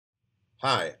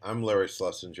Hi, I'm Larry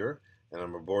Schlesinger, and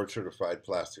I'm a board certified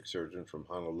plastic surgeon from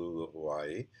Honolulu,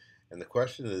 Hawaii. And the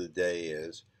question of the day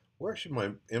is, where should my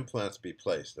implants be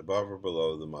placed, above or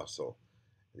below the muscle?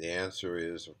 The answer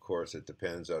is, of course, it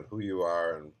depends on who you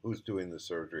are and who's doing the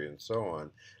surgery and so on.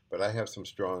 But I have some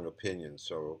strong opinions,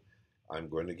 so I'm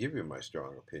going to give you my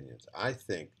strong opinions. I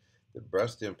think the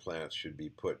breast implants should be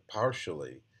put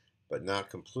partially, but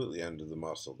not completely under the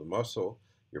muscle. The muscle,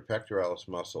 your pectoralis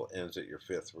muscle, ends at your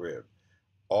fifth rib.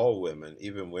 All women,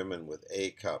 even women with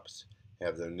A cups,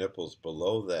 have their nipples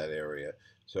below that area.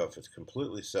 So if it's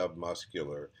completely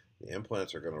submuscular, the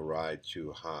implants are going to ride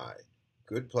too high.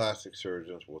 Good plastic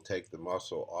surgeons will take the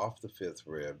muscle off the fifth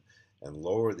rib and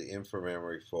lower the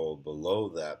inframammary fold below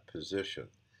that position,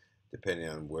 depending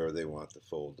on where they want the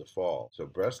fold to fall. So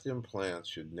breast implants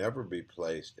should never be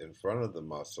placed in front of the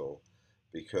muscle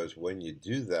because when you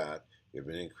do that, you have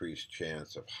an increased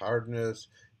chance of hardness.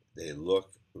 They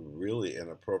look really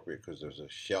inappropriate because there's a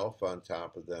shelf on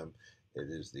top of them. It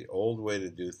is the old way to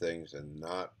do things and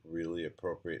not really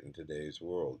appropriate in today's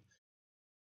world.